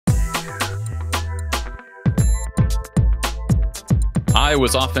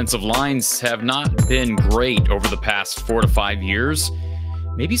Iowa's offensive lines have not been great over the past 4 to 5 years.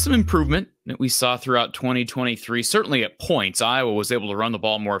 Maybe some improvement that we saw throughout 2023. Certainly at points, Iowa was able to run the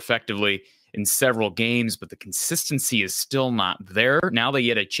ball more effectively in several games, but the consistency is still not there. Now they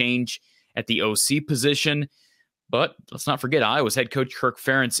get a change at the OC position. But let's not forget, Iowa's head coach Kirk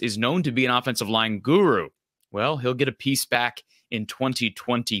Ferentz is known to be an offensive line guru. Well, he'll get a piece back in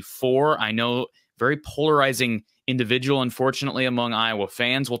 2024. I know, very polarizing individual, unfortunately, among Iowa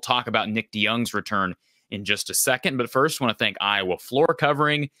fans. We'll talk about Nick DeJong's return in just a second. But first, I want to thank Iowa Floor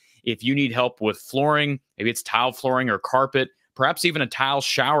Covering. If you need help with flooring, maybe it's tile flooring or carpet, perhaps even a tile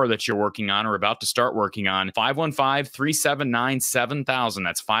shower that you're working on or about to start working on, 515-379-7000.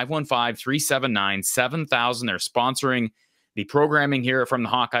 That's 515-379-7000. They're sponsoring the programming here from the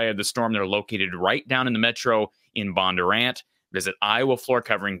Hawkeye of the Storm. They're located right down in the metro in Bondurant. Visit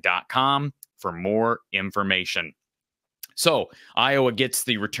iowafloorcovering.com for more information. So, Iowa gets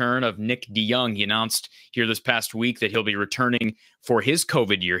the return of Nick DeJong. He announced here this past week that he'll be returning for his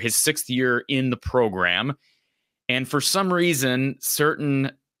COVID year, his 6th year in the program. And for some reason,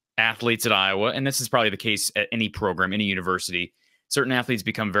 certain athletes at Iowa, and this is probably the case at any program, any university, certain athletes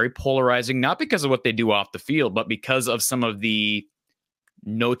become very polarizing, not because of what they do off the field, but because of some of the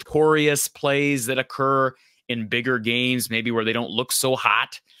notorious plays that occur in bigger games, maybe where they don't look so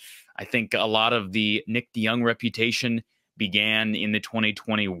hot. I think a lot of the Nick DeJong reputation began in the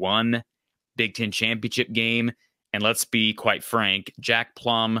 2021 Big Ten championship game. And let's be quite frank,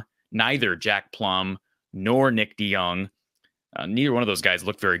 neither Jack Plum nor Nick DeJong, neither one of those guys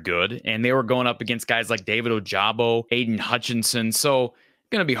looked very good. And they were going up against guys like David Ojabo, Aiden Hutchinson. So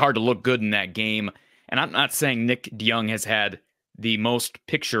going to be hard to look good in that game. And I'm not saying Nick DeJong has had the most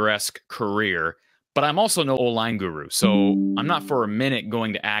picturesque career, but I'm also no O-line guru. So I'm not for a minute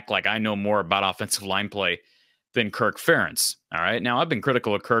going to act like I know more about offensive line play than Kirk Ferentz. All right. Now, I've been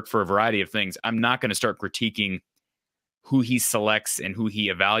critical of Kirk for a variety of things. I'm not going to start critiquing who he selects and who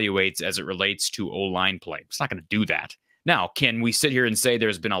he evaluates as it relates to O-line play. It's not going to do that. Now, can we sit here and say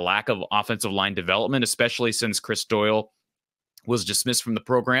there's been a lack of offensive line development, especially since Chris Doyle was dismissed from the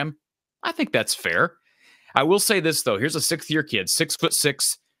program? I think that's fair. I will say this, though. Here's a 6th-year kid,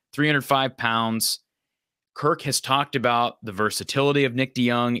 6'6", 305 pounds. Kirk has talked about the versatility of Nick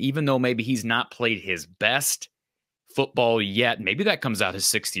DeJong, even though maybe he's not played his best football yet. Maybe that comes out his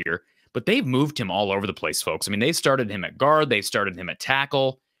 6th year. But they've moved him all over the place, folks. I mean, they started him at guard. They started him at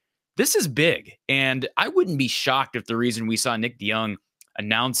tackle. This is big. And I wouldn't be shocked if the reason we saw Nick DeJong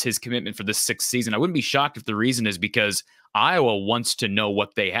announce his commitment for this 6th season, I wouldn't be shocked if the reason is because Iowa wants to know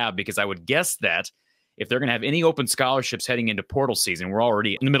what they have, because I would guess that if they're going to have any open scholarships heading into portal season, we're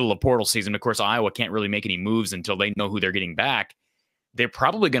already in the middle of portal season. Of course, Iowa can't really make any moves until they know who they're getting back. They're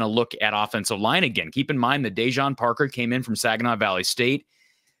probably going to look at offensive line again. Keep in mind that Dejon Parker came in from Saginaw Valley State,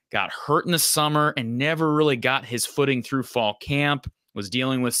 got hurt in the summer, and never really got his footing through fall camp, was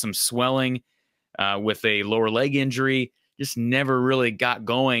dealing with some swelling with a lower leg injury, just never really got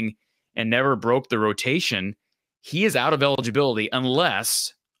going and never broke the rotation. He is out of eligibility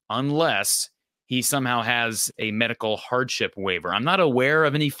unless he somehow has a medical hardship waiver. I'm not aware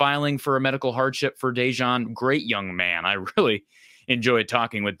of any filing for a medical hardship for Dejon. Great young man. I really enjoyed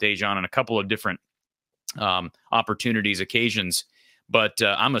talking with Dejon on a couple of different occasions. But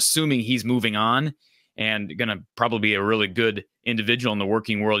I'm assuming he's moving on and going to probably be a really good individual in the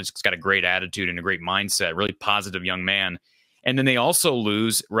working world. He's got a great attitude and a great mindset, really positive young man. And then they also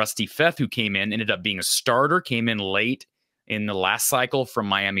lose Rusty Feth, who came in, ended up being a starter, came in late in the last cycle from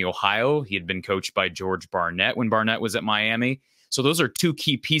Miami, Ohio. He had been coached by George Barnett when Barnett was at Miami. So those are 2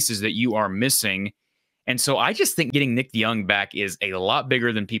 key pieces that you are missing. And so I just think getting Nick DeJong back is a lot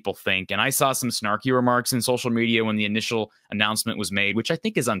bigger than people think. And I saw some snarky remarks in social media when the initial announcement was made, which I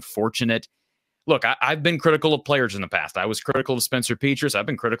think is unfortunate. Look, I've been critical of players in the past. I was critical of Spencer Petras. I've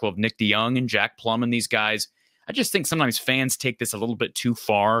been critical of Nick DeJong and Jack Plum and these guys. I just think sometimes fans take this a little bit too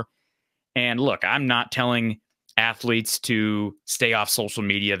far. And look, I'm not telling athletes to stay off social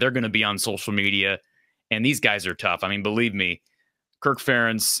media. They're going to be on social media. And these guys are tough. I mean, believe me, Kirk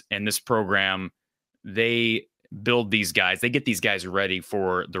Ferentz and this program, they build these guys. They get these guys ready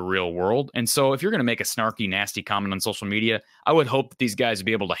for the real world. And so if you're going to make a snarky, nasty comment on social media, I would hope that these guys would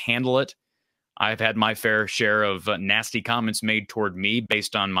be able to handle it. I've had my fair share of nasty comments made toward me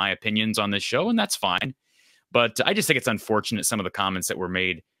based on my opinions on this show, and that's fine. But I just think it's unfortunate, some of the comments that were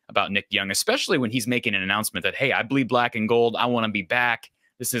made about Nick DeJong, especially when he's making an announcement that, hey, I bleed black and gold. I want to be back.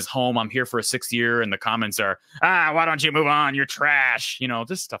 This is home. I'm here for a 6th year. And the comments are, why don't you move on? You're trash. You know,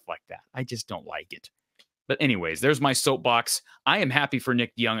 just stuff like that. I just don't like it. But anyways, there's my soapbox. I am happy for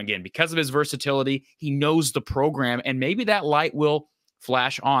Nick DeJong again because of his versatility. He knows the program, and maybe that light will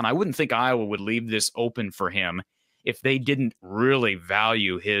flash on. I wouldn't think Iowa would leave this open for him if they didn't really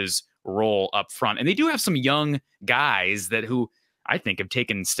value his role up front. And they do have some young guys who I think have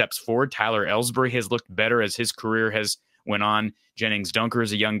taken steps forward. Tyler Ellsbury has looked better as his career has went on. Jennings Dunker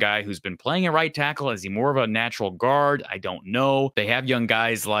is a young guy who's been playing at right tackle. Is he more of a natural guard? I don't know. They have young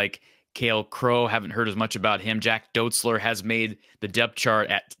guys like Cale Crow. Haven't heard as much about him. Jack Dotzler has made the depth chart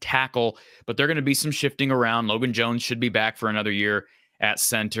at tackle, but they're going to be some shifting around. Logan Jones should be back for another year at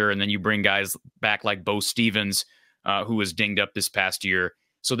center. And then you bring guys back like Bo Stevens, who was dinged up this past year.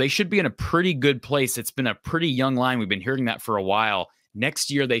 So they should be in a pretty good place. It's been a pretty young line. We've been hearing that for a while. Next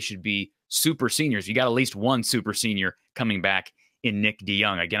year, they should be super seniors. You got at least one super senior coming back in Nick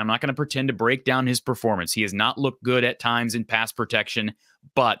DeJong. Again, I'm not going to pretend to break down his performance. He has not looked good at times in pass protection,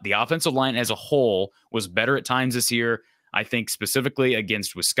 but the offensive line as a whole was better at times this year. I think specifically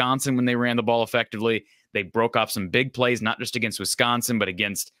against Wisconsin when they ran the ball effectively. They broke off some big plays, not just against Wisconsin, but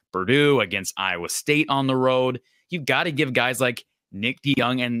against Purdue, against Iowa State on the road. You've got to give guys like Nick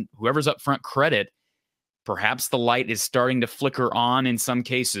DeJong and whoever's up front credit. Perhaps the light is starting to flicker on in some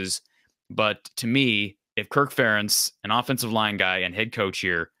cases, but to me, if Kirk Ferentz, an offensive line guy and head coach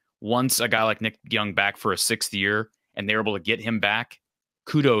here, wants a guy like Nick DeJong back for a 6th year and they're able to get him back,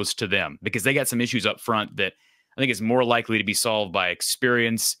 kudos to them, because they got some issues up front that I think is more likely to be solved by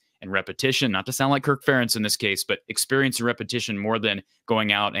experience and repetition. Not to sound like Kirk Ferentz in this case, but experience and repetition more than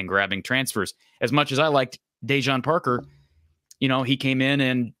going out and grabbing transfers. As much as I liked DeJong Parker, he came in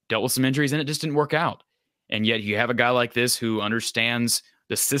and dealt with some injuries and it just didn't work out. And yet you have a guy like this who understands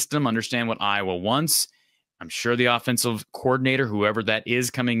the system, understand what Iowa wants. I'm sure the offensive coordinator, whoever that is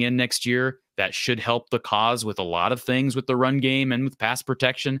coming in next year, that should help the cause with a lot of things with the run game and with pass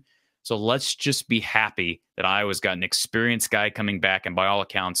protection. So let's just be happy that Iowa's got an experienced guy coming back and by all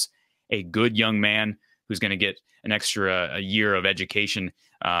accounts, a good young man who's going to get an extra year of education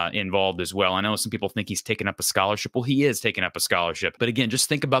involved as well. I know some people think he's taken up a scholarship. Well, he is taking up a scholarship. But again, just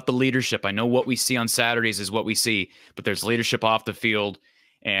think about the leadership. I know what we see on Saturdays is what we see, but there's leadership off the field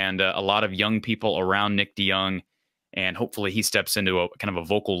and a lot of young people around Nick DeJong. And hopefully he steps into a kind of a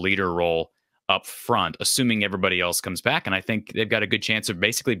vocal leader role up front, assuming everybody else comes back. And I think they've got a good chance of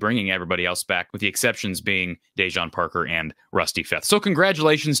basically bringing everybody else back, with the exceptions being DeJong Parker and Rusty Feth. So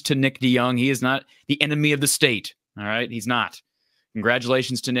congratulations to Nick DeJong. He is not the enemy of the state. All right. He's not.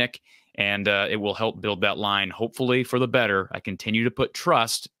 Congratulations to Nick. And it will help build that line, hopefully for the better. I continue to put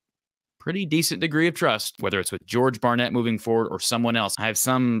trust, pretty decent degree of trust, whether it's with George Barnett moving forward or someone else. I have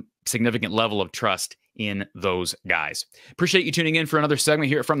some significant level of trust in those guys. Appreciate you tuning in for another segment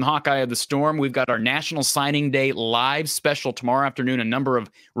here from the Hawkeye of the Storm. We've got our National Signing Day live special tomorrow afternoon. A number of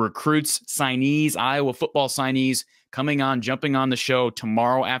recruits, signees, Iowa football signees jumping on the show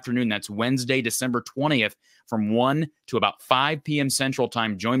tomorrow afternoon. That's Wednesday, December 20th from 1 to about 5 p.m. Central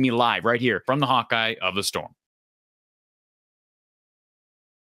Time. Join me live right here from the Hawkeye of the Storm.